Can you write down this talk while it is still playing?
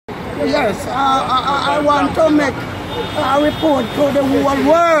Yes, I want to make a report to the whole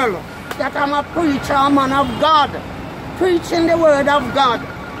world that I'm a preacher, a man of God, preaching the word of God.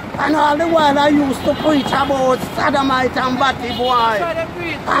 And all the while I used to preach about sodomite and batty boy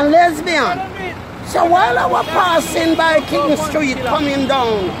and lesbian. So while I was passing by King Street coming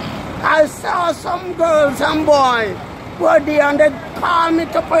down, I saw some girls and boys were there and they called me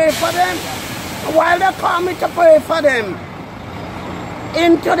to pray for them. While they called me to pray for them,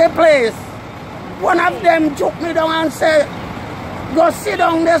 into the place, one of them took me down and said, go sit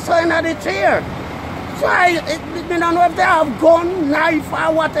down there so in the chair. So I don't know if they have gun, knife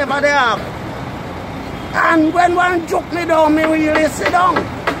or whatever they have. And when one took me down, me really sit down.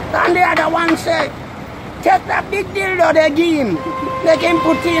 And the other one said, take that big dildo they give him. They can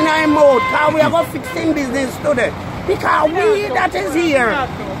put in our mouth, because we are going to fix in business today. Because we that is here,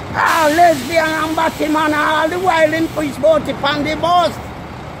 all lesbian and batman, all the wild and push boat upon the bus.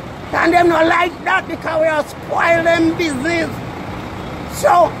 And them not like that because we are spoil them business.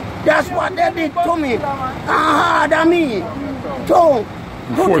 So that's what they did to me. And hard on me to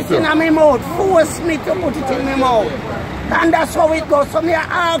put it in my mouth, force me to put it in my mouth. And that's how it goes. So me I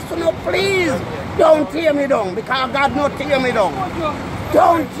ask you, no, please don't tear me down, because God not tear me down.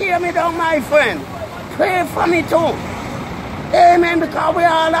 Don't tear me down, my friend. Pray for me too. Amen, because we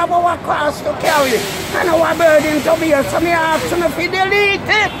all have our cross to carry and our burden to bear. So me ask you if you delete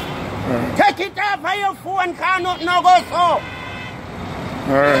it. Take it off of your phone, because nothing no go so.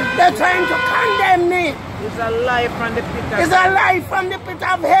 They're trying to condemn me. It's a lie from the pit of hell. It's a lie from the pit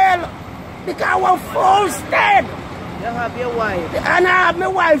of hell. Because we're full stead. You have your wife. And I have my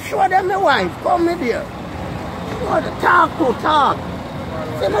wife. Show them my wife. Come me there. Talk to talk.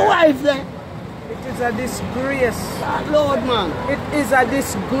 See my wife there. It is a disgrace. Lord, man. It is a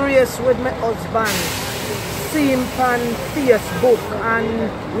disgrace with my husband. See him on Facebook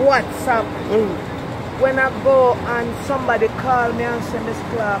and WhatsApp. When I go and somebody call me and say, Miss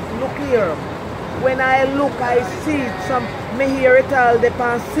Clark, look here. When I look, I see some, me hear it all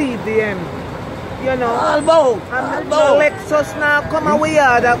on CDM. You know. And no Lexus now come away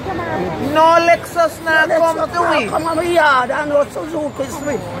yard. No Lexus now come to me. Come away yard and no Suzuki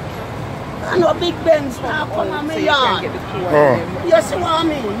Swift. And no big Benz now come on my yard. You see what I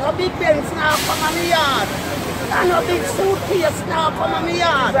mean? No big Benz now come on my yard. And no big suitcase now come on my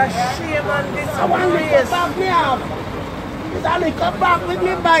yard. It's a shame and this I want to bag me up. It's a little bag with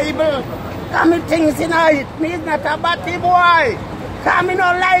me Bible. And me things in it. Me is not a batty boy. Because me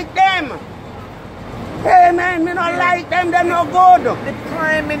not like them. Amen. Me not like them. They're no good. The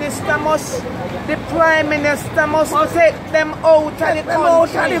Prime Minister must take them out of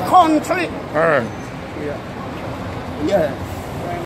the country. Yeah.